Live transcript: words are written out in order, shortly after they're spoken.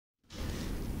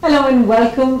Hello and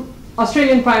welcome.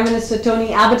 Australian Prime Minister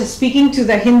Tony Abbott is speaking to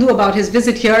The Hindu about his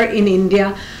visit here in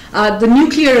India. The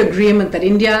nuclear agreement that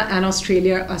India and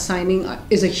Australia are signing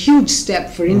is a huge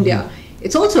step for India.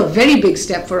 It's also a very big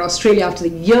step for Australia after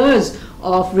the years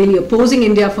of really opposing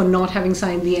India for not having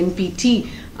signed the NPT.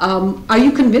 Are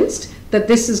you convinced that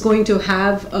this is going to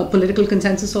have a political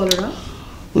consensus all around?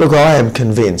 Look, I am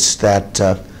convinced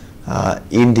that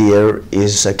India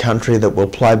is a country that will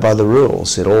play by the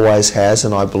rules. It always has,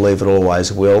 and I believe it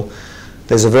always will.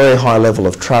 There's a very high level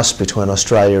of trust between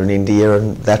Australia and India,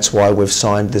 and that's why we've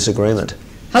signed this agreement.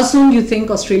 How soon do you think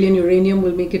Australian uranium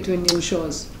will make it to Indian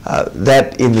shores?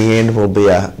 That, in the end, will be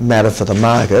a matter for the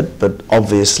market, but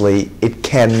obviously it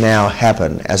can now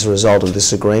happen as a result of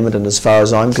this agreement, and as far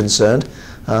as I'm concerned,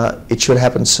 it should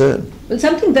happen soon. Well,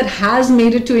 something that has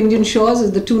made it to Indian shores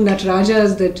is the two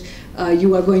Natarajas that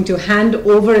you are going to hand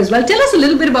over as well. Tell us a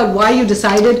little bit about why you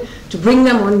decided to bring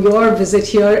them on your visit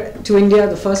here to India,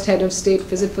 the first head of state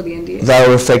visit for the NDA. They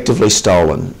were effectively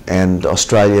stolen, and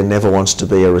Australia never wants to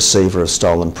be a receiver of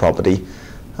stolen property.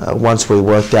 Once we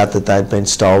worked out that they'd been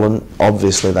stolen,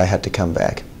 obviously they had to come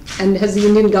back. And has the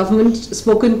Indian government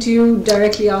spoken to you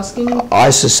directly asking? I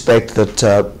suspect that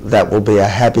that will be a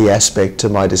happy aspect to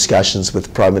my discussions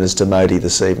with Prime Minister Modi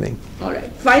this evening. All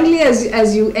right. Finally,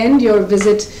 as you end your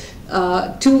visit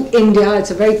to India,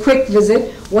 it's a very quick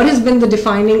visit. What has been the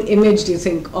defining image, do you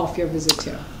think, of your visit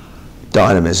here?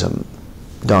 Dynamism.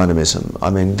 Dynamism. I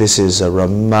mean, this is a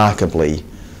remarkably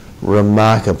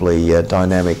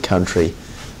dynamic country.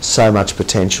 So much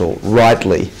potential.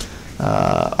 Rightly,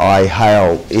 I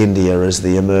hail India as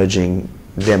the emerging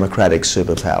democratic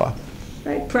superpower.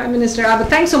 Right, Prime Minister Abbott,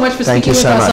 thanks so much for Thank speaking you with so us. much.